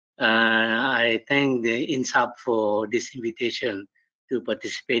I thank the INSAP for this invitation to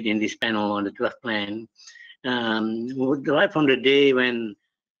participate in this panel on the 12th plan. Right from the day when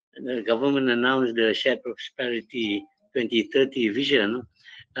the government announced the Shared Prosperity 2030 vision,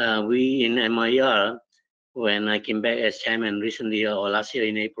 we in MIR, when I came back as chairman recently or last year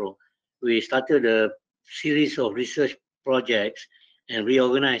in April, we started a series of research projects and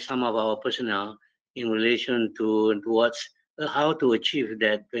reorganized some of our personnel in relation towards how to achieve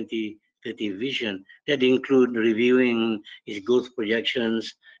that 2030 vision. That include reviewing its growth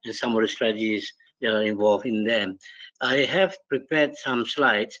projections and some of the strategies that are involved in them. I have prepared some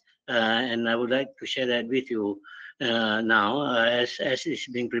slides and I would like to share that with you now as it's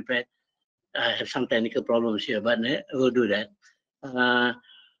being prepared. I have some technical problems here, but we'll do that.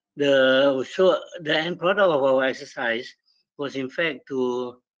 The end product of our exercise was in fact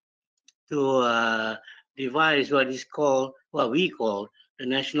to devise what we call the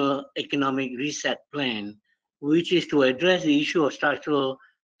National Economic Reset Plan, which is to address the issue of structural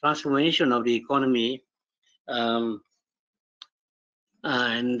transformation of the economy and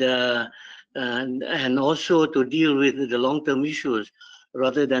also to deal with the long-term issues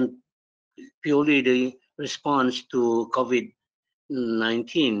rather than purely the response to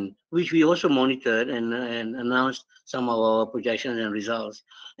COVID-19, which we also monitored and announced some of our projections and results,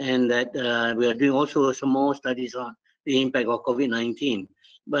 and that we are doing also some more studies on the impact of COVID-19.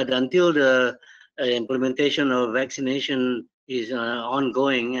 But until the implementation of vaccination is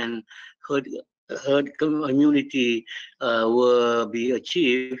ongoing and herd immunity will be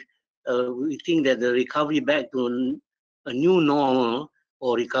achieved, we think that the recovery back to a new normal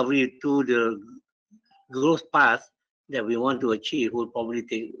or recovery to the growth path that we want to achieve will probably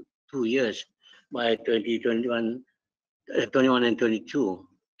take 2 years by 2021, 21 and 22.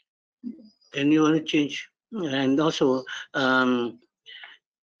 Can you want to change? And also, the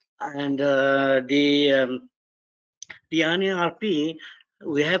NERP,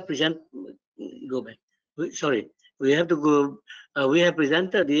 we have presented. Go back. Sorry, we have to go. We have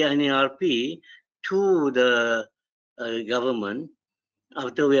presented the NERP to the government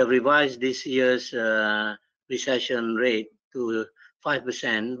after we have revised this year's recession rate to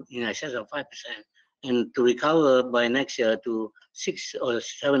 5%, in excess of 5%, and to recover by next year to 6 or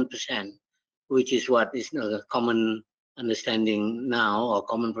 7%, which is what is a common understanding now or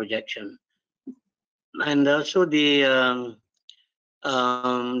common projection. And also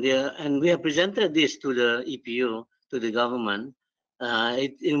and we have presented this to the EPU, to the government.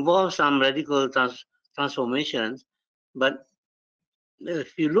 It involves some radical transformations, but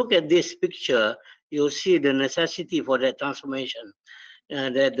if you look at this picture, you'll see the necessity for that transformation.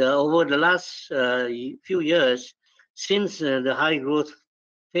 That over the last few years, since the high growth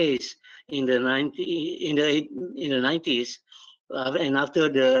phase in the 90s, and after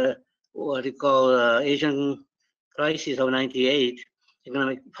the what you call Asian crisis of '98,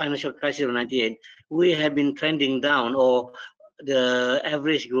 economic financial crisis of '98, we have been trending down, or the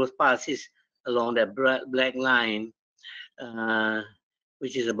average growth path is along that black line,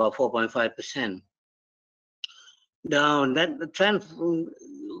 which is about 4.5%. Now that trend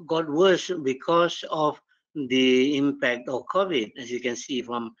got worse because of the impact of COVID, as you can see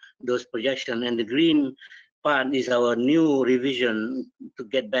from those projections. And the green part is our new revision to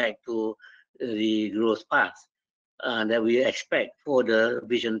get back to the growth path that we expect for the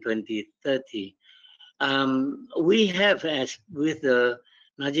Vision 2030. We have, as with the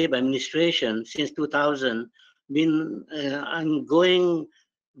Najib administration since 2000, been going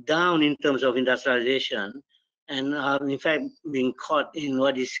down in terms of industrialization, and are in fact being caught in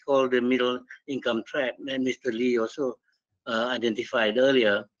what is called the middle income trap that Mr. Lee also identified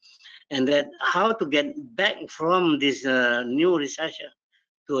earlier, and that how to get back from this new recession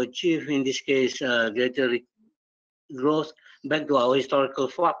to achieve, in this case, greater growth back to our historical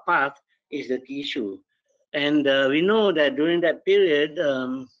path is the key issue. And we know that during that period,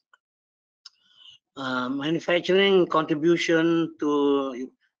 manufacturing contribution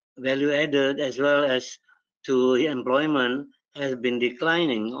to value added as well as to employment has been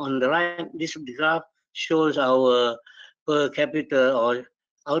declining. On the right, this graph shows our per capita or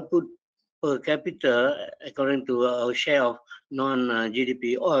output per capita according to our share of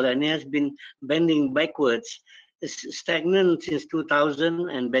non-GDP oil, and it has been bending backwards. It's stagnant since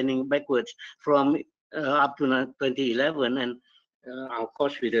 2000 and bending backwards from up to 2011, and of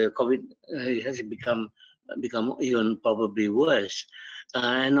course with the COVID, it has become even probably worse.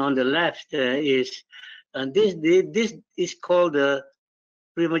 And on the left is this is called the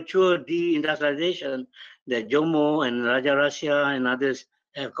premature deindustrialization that Jomo and Raja Rasya and others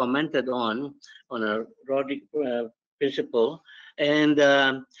have commented on a Roddick principle. And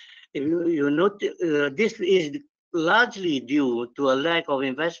if you note, this is largely due to a lack of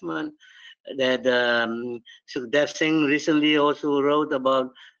investment that Sukhdev Singh recently also wrote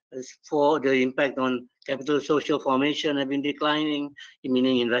about for the impact on capital social formation have been declining,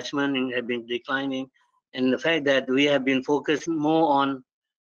 meaning investment have been declining, and the fact that we have been focused more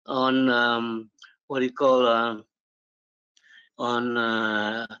on what you call on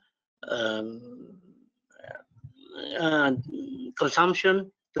um, uh,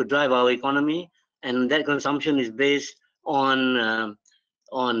 consumption to drive our economy, and that consumption is based on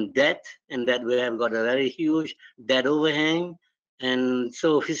debt, and that we have got a very huge debt overhang, and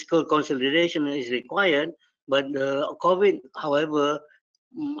so fiscal consolidation is required. But COVID, however,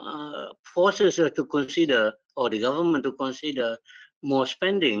 forces us to consider, or the government to consider, more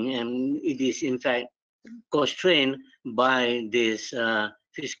spending, and it is in fact constrained by this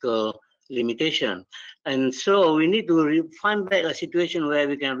fiscal limitation. And so we need to find back a situation where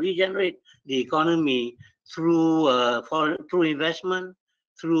we can regenerate the economy through through investment,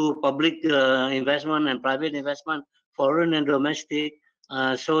 through public investment and private investment, foreign and domestic,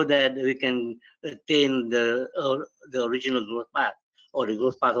 so that we can attain the original growth path, or the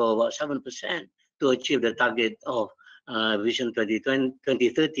growth path of about 7%, to achieve the target of Vision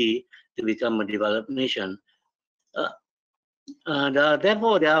 2030 to become a developed nation.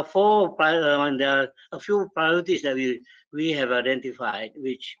 Therefore, there are there are a few priorities that we have identified,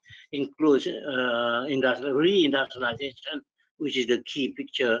 which includes reindustrialization, which is the key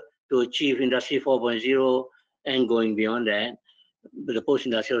picture to achieve Industry 4.0 and going beyond that, the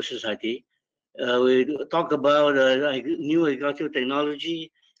post-industrial society. We talk about new agricultural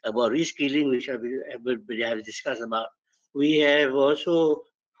technology, about reskilling, which we have discussed about. We have also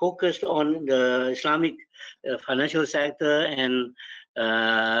focused on the Islamic financial sector and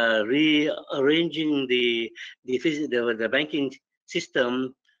rearranging the banking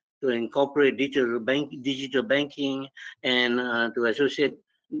system to incorporate digital banking and to associate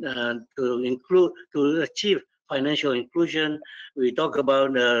to achieve financial inclusion. We talk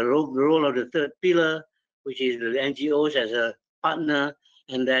about the role of the third pillar, which is the NGOs as a partner,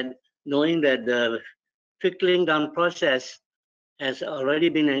 and that knowing that the trickling down process has already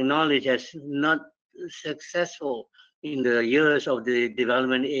been acknowledged as not successful in the years of the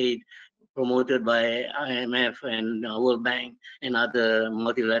development aid promoted by IMF and World Bank and other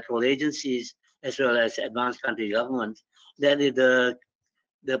multilateral agencies, as well as advanced country governments, that the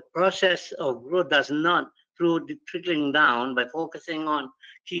process of growth does not, through trickling down by focusing on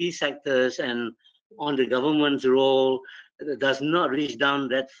key sectors and on the government's role, does not reach down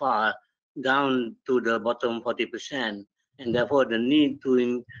that far, down to the bottom 40%. And therefore, the need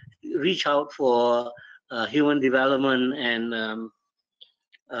to reach out for human development and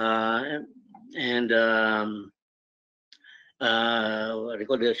what they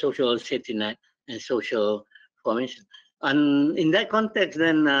call the social safety net and social formation. And in that context,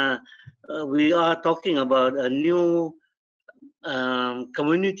 then we are talking about a new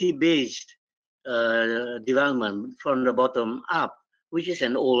community-based development from the bottom up, which is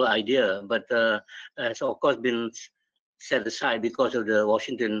an old idea, but has of course been set aside because of the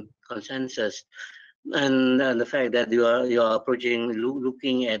Washington consensus, and the fact that you are approaching,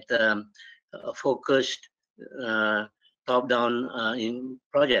 looking at focused top-down in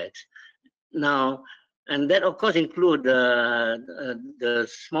projects now, and that of course include the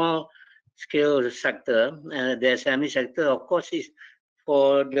small scale sector, the SME sector. Of course, is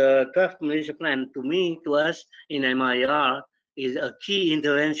for the 12th Malaysia Plan. To us in MIR, is a key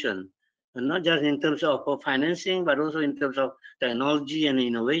intervention, and not just in terms of financing, but also in terms of technology and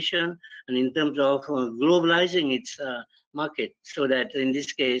innovation, and in terms of globalizing its market, so that in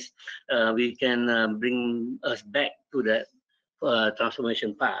this case we can bring us back to that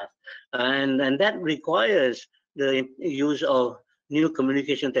transformation path, and that requires the use of new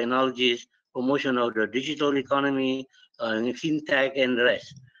communication technologies, promotion of the digital economy, fintech, and the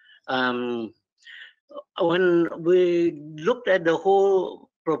rest. When we looked at the whole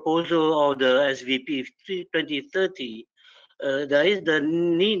proposal of the SVP 2030, there is the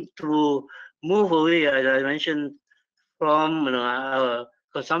need to move away, as I mentioned, from our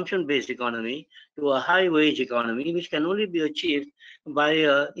consumption-based economy to a high-wage economy, which can only be achieved by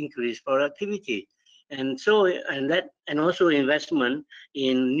increased productivity, and so and also investment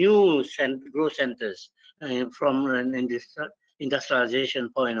in new growth centers from an industrialization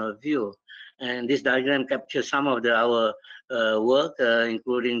point of view. And this diagram captures some of our work,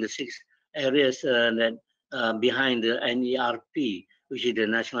 including the 6 areas that behind the NERP, which is the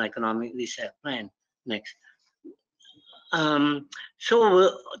National Economic Reset Plan. Next. So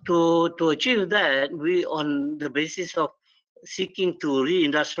to achieve that, we, on the basis of seeking to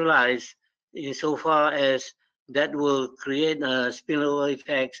reindustrialize insofar as that will create spillover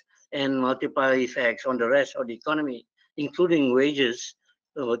effects and multiplier effects on the rest of the economy, including wages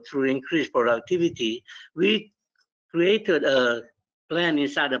through increased productivity. We created a plan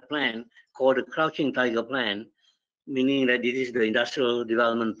inside a plan called the Crouching Tiger Plan, meaning that this is the industrial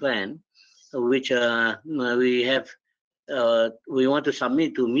development plan, which we want to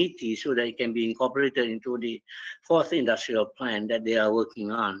submit to MITI so that it can be incorporated into the fourth industrial plan that they are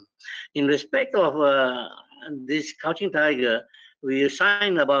working on. In respect of this Crouching Tiger, we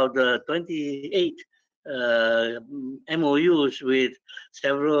signed about 28 MOUs with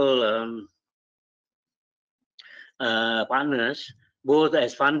several partners, both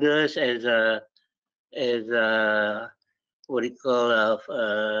as funders, as what we call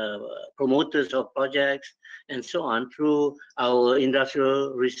promoters of projects, and so on, through our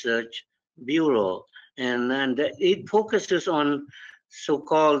Industrial Research Bureau. And it focuses on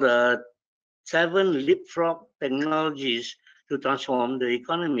so-called 7 leapfrog technologies to transform the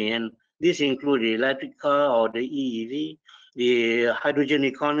economy. And this includes the electric car or the EEV, the hydrogen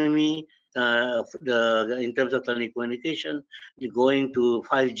economy, in terms of telecommunication, going to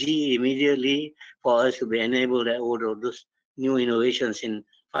 5G immediately for us to be enabled at all of those new innovations in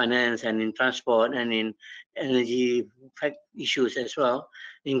finance and in transport and in energy issues as well,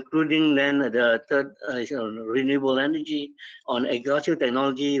 including then the third renewable energy. On agricultural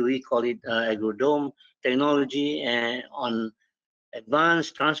technology, we call it agrodome technology, and on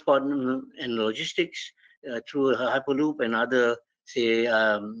advanced transport and logistics through Hyperloop and other, say,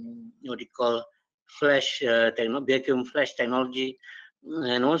 what you call vacuum flash technology,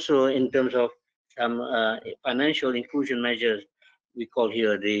 and also in terms of some financial inclusion measures, we call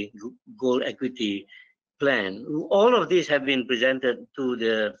here the gold equity plan. All of these have been presented to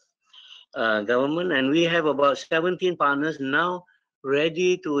the government, and we have about 17 partners now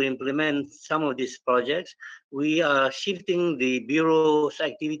ready to implement some of these projects. We are shifting the Bureau's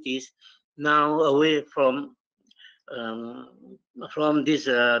activities now away from this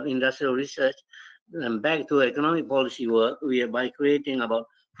industrial research and back to economic policy work. We are by creating about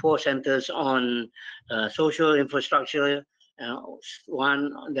 4 centers on social infrastructure,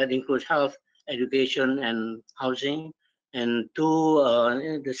 one that includes health, education, and housing, and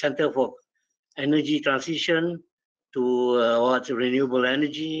 2, the Center for Energy Transition to renewable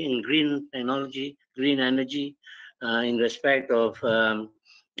energy and green technology, green energy, in respect of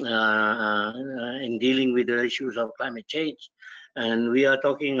in dealing with the issues of climate change. And we are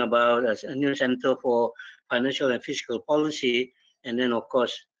talking about a new Center for Financial and Fiscal Policy, and then, of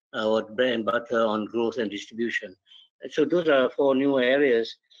course, our bread and butter on growth and distribution. So those are 4 new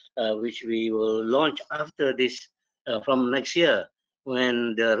areas which we will launch after this, from next year,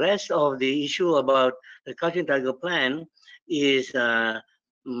 when the rest of the issue about the Crouching Tiger Plan is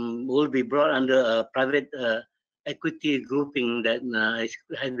will be brought under a private equity grouping that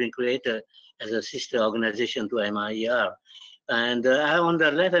has been created as a sister organization to MIER. And on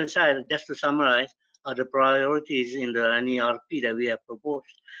the left-hand side, just to summarize, are the priorities in the NERP that we have proposed.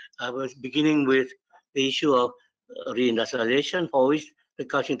 I was beginning with the issue of reindustrialization, for which the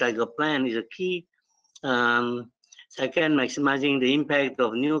Crouching Tiger Plan is a key. Second, maximizing the impact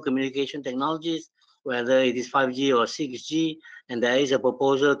of new communication technologies, whether it is 5G or 6G, and there is a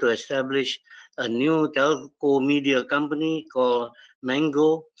proposal to establish a new telco media company called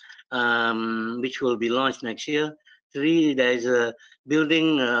Mango, which will be launched next year. 3, there is a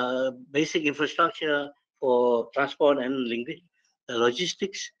building basic infrastructure for transport and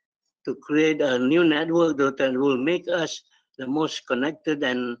logistics to create a new network that will make us the most connected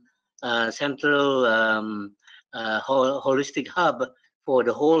and central holistic hub for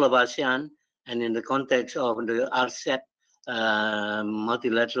the whole of ASEAN, and in the context of the RCEP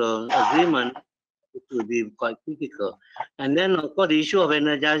multilateral agreement, it will be quite critical. And then, of course, the issue of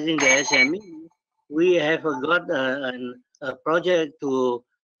energizing the SME, we have got a project to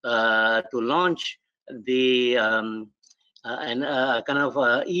launch the kind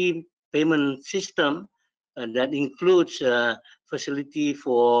of e-payment system that includes facility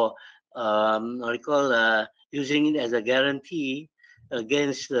for what we call using it as a guarantee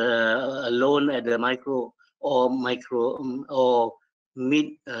against a loan at the micro or mid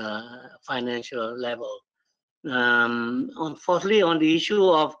financial level. Fourthly, on the issue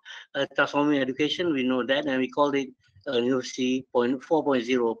of transforming education, we know that, and we called it a University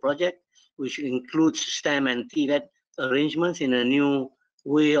 4.0 project, which includes STEM and TVET arrangements in a new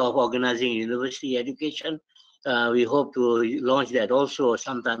way of organizing university education. We hope to launch that also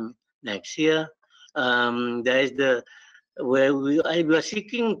sometime next year. There is where we are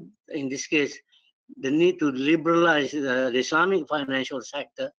seeking, in this case, the need to liberalize the Islamic financial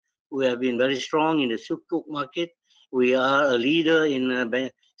sector. We have been very strong in the sukuk market. We are a leader in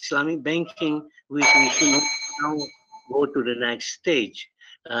Islamic banking, which we should now go to the next stage.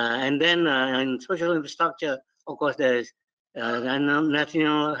 And then in social infrastructure, of course, there's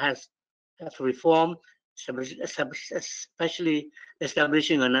national has reform, especially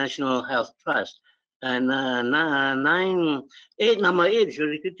establishing a national health trust. And number 8 is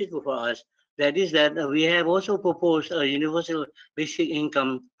very critical for us. That is that we have also proposed a universal basic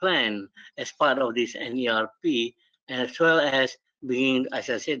income plan as part of this NERP, as well as being, as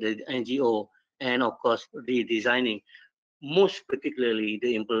I said, the NGO, and of course, redesigning, most particularly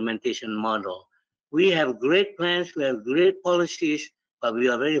the implementation model. We have great plans, we have great policies, but we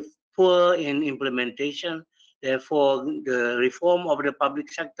are very poor in implementation. Therefore, the reform of the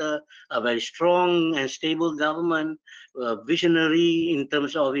public sector, a very strong and stable government, visionary in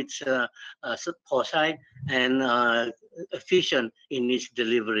terms of its foresight, and efficient in its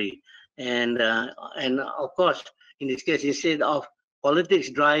delivery. And of course, in this case, instead of politics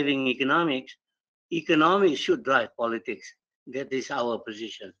driving economics, economics should drive politics. That is our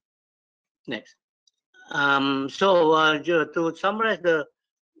position. Next.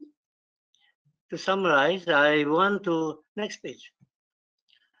 To summarize, I want to next page.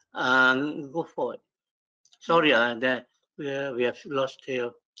 Go forward. Sorry, that we have lost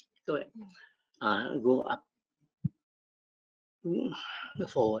here. Go ahead. Go up.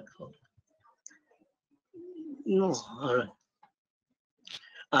 Forward. No, all right.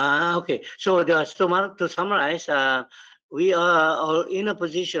 Okay, so to summarize, we are in a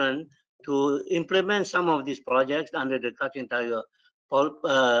position to implement some of these projects under the Crouching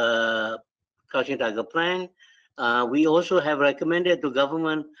Tiger plan. We also have recommended to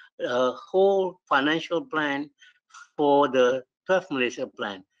government a whole financial plan for the 12th Malaysia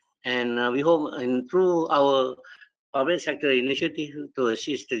Plan. And we hope, and through our public sector initiative, to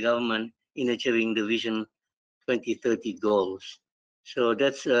assist the government in achieving the Vision 2030 goals. So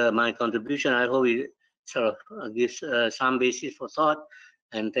that's my contribution. I hope it sort of gives some basis for thought.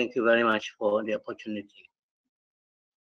 And thank you very much for the opportunity.